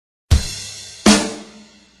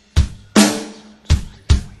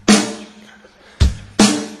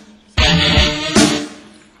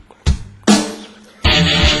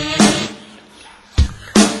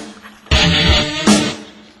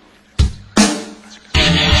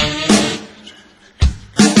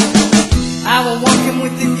was walking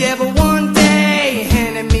with the devil one day,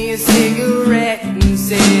 handed me a cigarette and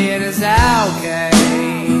said it's okay.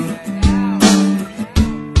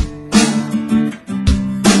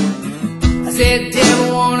 I said,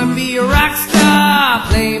 devil, wanna be a rock star,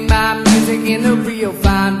 play my music in a real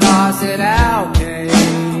fine bar. I said, okay.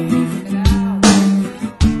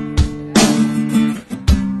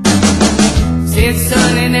 Said,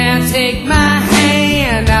 sonny, now take my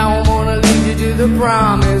hand, I don't wanna lead you to the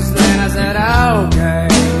promised land. I said, okay.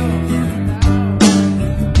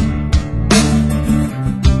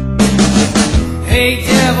 Hey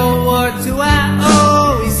devil, what do I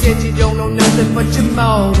owe? He said, you don't know nothing but your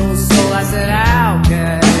mortal soul. I said,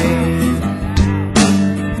 okay.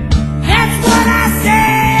 That's what I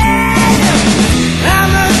said.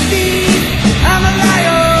 I'm a thief, I'm a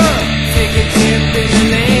liar, take a dip in the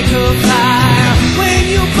lake of fire. When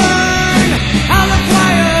you burn, I'll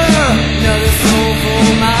acquire another soul for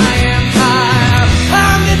my empire.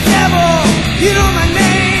 I'm the devil, you know my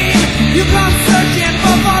name. You come searching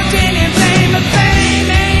for fortune and fame, but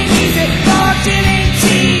fame ain't easy, fortune ain't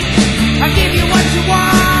cheap. I give you what you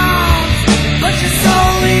want, but your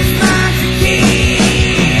soul is mine to keep.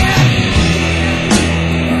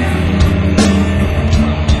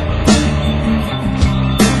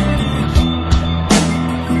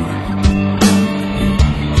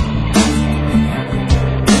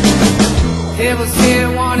 Devil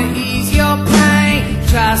said, wanna ease your pain,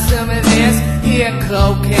 try some of this here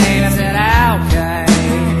cocaine. I said, okay.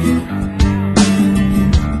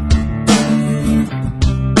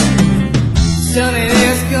 Sonny,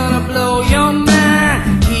 this gonna blow your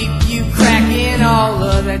mind, keep you cracking all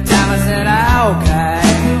of the time. I said, okay.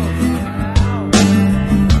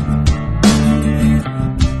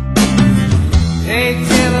 Hey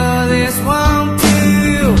devil, this won't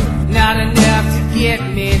do, not enough to get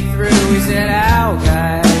me through. He said,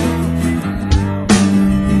 okay.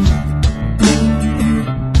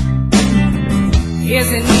 Here's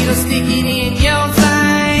a needle sticking in your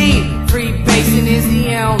vein, free pacing is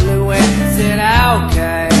the only way. I said,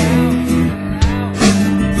 okay.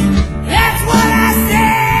 That's what I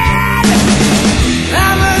said.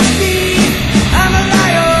 I'm a thief, I'm a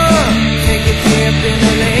liar, take a dip in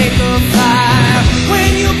the lake of fire. When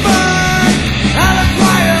you burn, I'll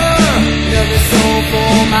acquire another soul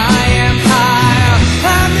for my empire.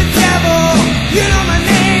 I'm the devil, you know my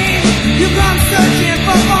name. You come searching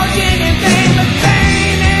for fortune and fame, but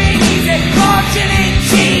fame ain't easy, fortune ain't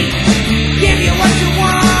cheap. Give you what you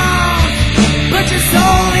want, but your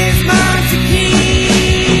soul is mine to keep.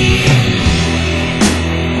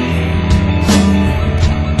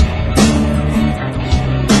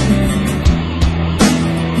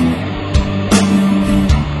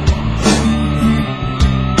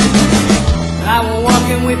 I was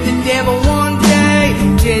walking with the devil one day,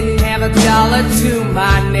 didn't have $1 to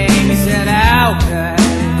my name. He said, okay.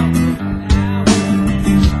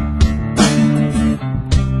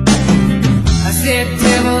 I said,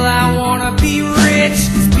 devil, I wanna be rich,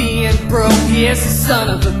 'cause being broke is the son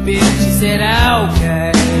of a bitch. He said,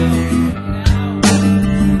 okay.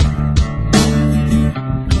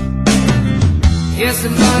 Here's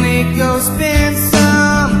some money, go spend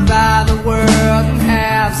some, buy the world and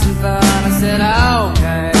have some fun. I said,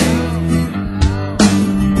 okay.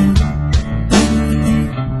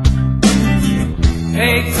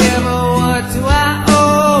 Hey devil, what do I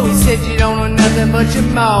owe? He said, you don't know nothing but your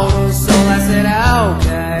mortal soul. I said,